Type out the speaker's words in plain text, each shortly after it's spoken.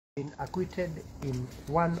been acquitted in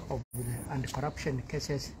one of the anti-corruption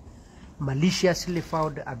cases maliciously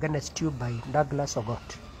filed against you by Douglas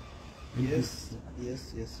Ogot. Yes.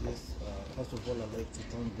 First of all, I'd like to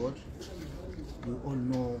thank God. We all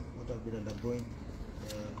know what I've been undergoing.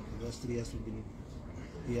 The last 3 years we've been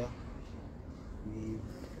here. We've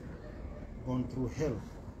gone through hell.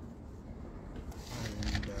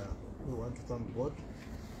 And we want to thank God.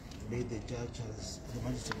 Today the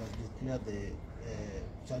magistrate has declared the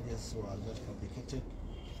charges were just fabricated.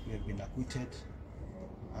 We have been acquitted.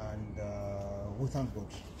 And we thank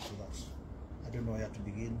God for that. I don't know where to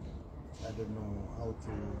begin. I don't know how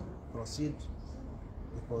to proceed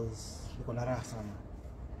because niko na raha sana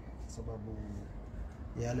sababu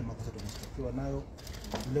ya yale makosa tumeshtakiwa nayo.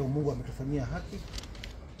 Leo Mungu ametufanyia haki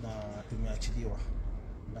na tumeachiliwa.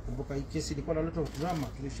 Nakumbuka hii kesi ilikuwa na lot of drama.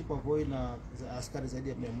 Tulishikwa Voi na askari zaidi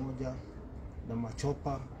ya 100 na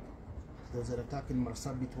machopa. There was an attack in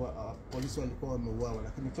Marsabit polisi walikuwa wameuawa,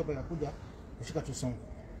 lakini chopa ikakuja kushika tu Sonko.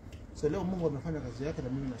 So leo Mungu amefanya kazi yake na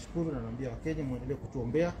mimi nashukuru na naambia Wakenya muendelee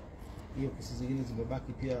kutuombea. Hiyo kesi zingine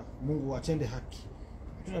zimebaki pia Mungu atende haki.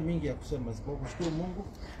 Hatuna mingi ya kusema isipokuwa kushukuru Mungu,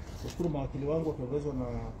 kushukuru mawakili wangu wakiongozwa na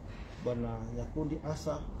Bwana Nyakundi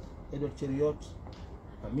Asa, Edward Cheriot,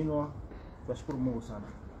 Kaminwa. Tunashukuru Mungu sana.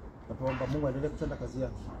 Na tuomba Mungu aendelee kutenda kazi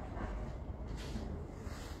yake.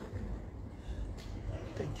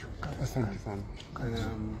 Thank you.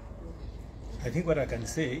 I think what I can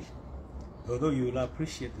say, although you will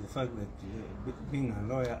appreciate the fact that being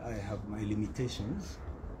a lawyer, I have my limitations.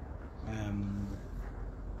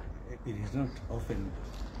 It is not often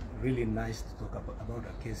really nice to talk about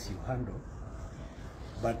a case you handle,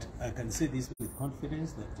 but I can say this with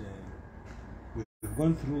confidence that we've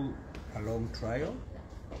gone through a long trial,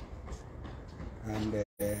 and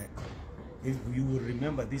if you will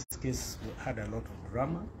remember, this case had a lot of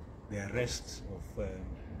drama: the arrest of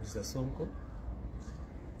Mr. Sonko,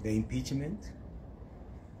 the impeachment.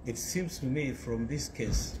 It seems to me from this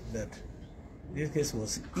case that this case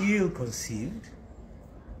was ill-conceived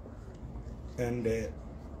and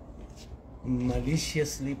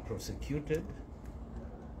maliciously prosecuted,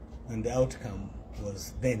 and the outcome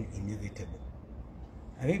was then inevitable.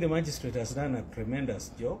 I think the magistrate has done a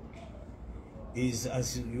tremendous job.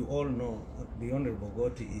 As you all know, the Honorable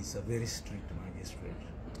Gotti is a very strict magistrate,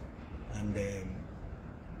 and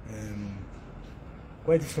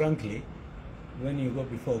quite frankly, when you go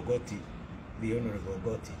before Gotti, the Honorable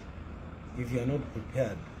Gotti, if you are not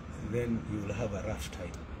prepared, then you will have a rough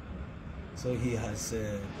time. So he has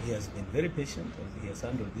been very patient, and he has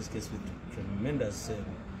handled this case with tremendous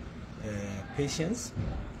patience.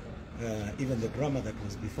 Even the drama that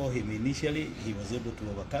was before him initially, he was able to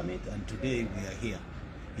overcome it, and today we are here.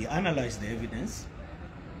 He analyzed the evidence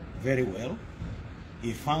very well.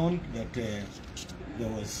 He found that there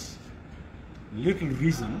was little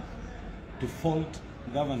reason to fault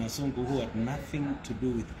Governor Sonko, who had nothing to do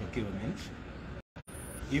with procurement.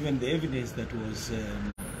 Even the evidence that was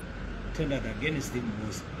tendered against him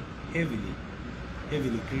was heavily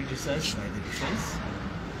criticized by the defense,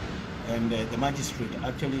 and the magistrate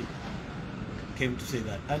actually came to say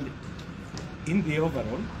that. And in the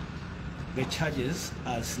overall, the charges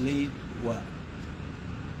as laid were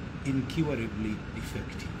incurably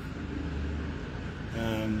defective.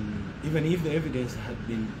 Even if the evidence had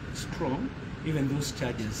been strong, even those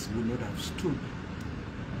charges would not have stood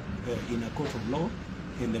in a court of law,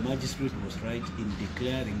 and the magistrate was right in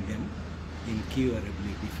declaring them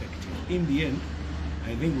incurably defective. In the end,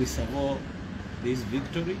 I think we savour this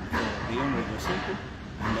victory for the Honorable Sonko,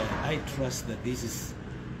 and I trust that this is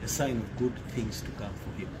a sign of good things to come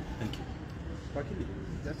for him. Thank you.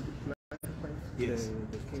 Just to clarify, yes.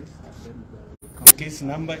 The case, the case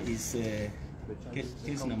number is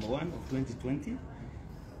case number 1 of 2020.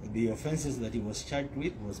 The offenses that he was charged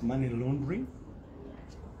with was money laundering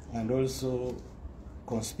and also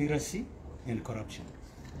conspiracy and corruption.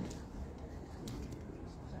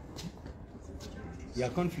 Yeah,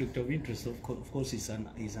 conflict of interest, of course, is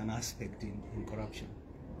an aspect in corruption.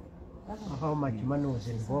 How much money was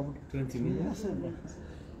involved? 20 million.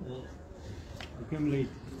 You came late.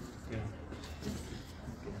 Yeah.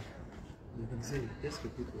 you can say, just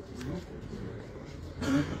repeat what you said.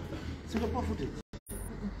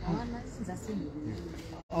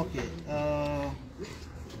 Okay,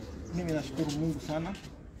 mimi nashukuru Mungu sana.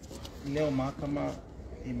 Leo mahakama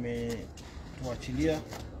imetuachilia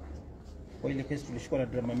kwa ile kesi tulishikwa na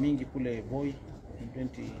drama mingi kule Voi in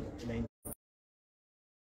 2019.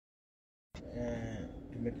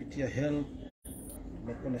 Tumepitia hell,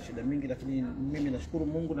 tumekuwa na shida mingi, lakini mimi nashukuru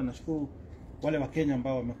Mungu na nashukuru wale wa Kenya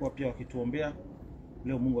ambao wamekuwa pia wakituombea.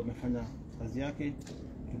 Leo Mungu amefanya kazi yake.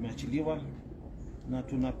 tumeachiliwa, na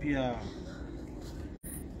tuna pia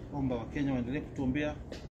omba Wakenya waendelee kutuombea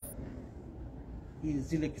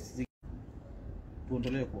zile kesi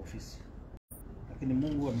tuondolewe kwa ofisi, lakini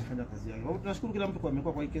Mungu amefanya kazi yake. Tunashukuru kila mtu kwa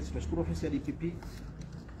amekuwa kwa hii kesi. Tunashukuru ofisi ya DPP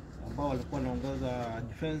ambao walikuwa wanaongoza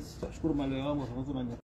defense. Tunashukuru maleo wangu wanaongoza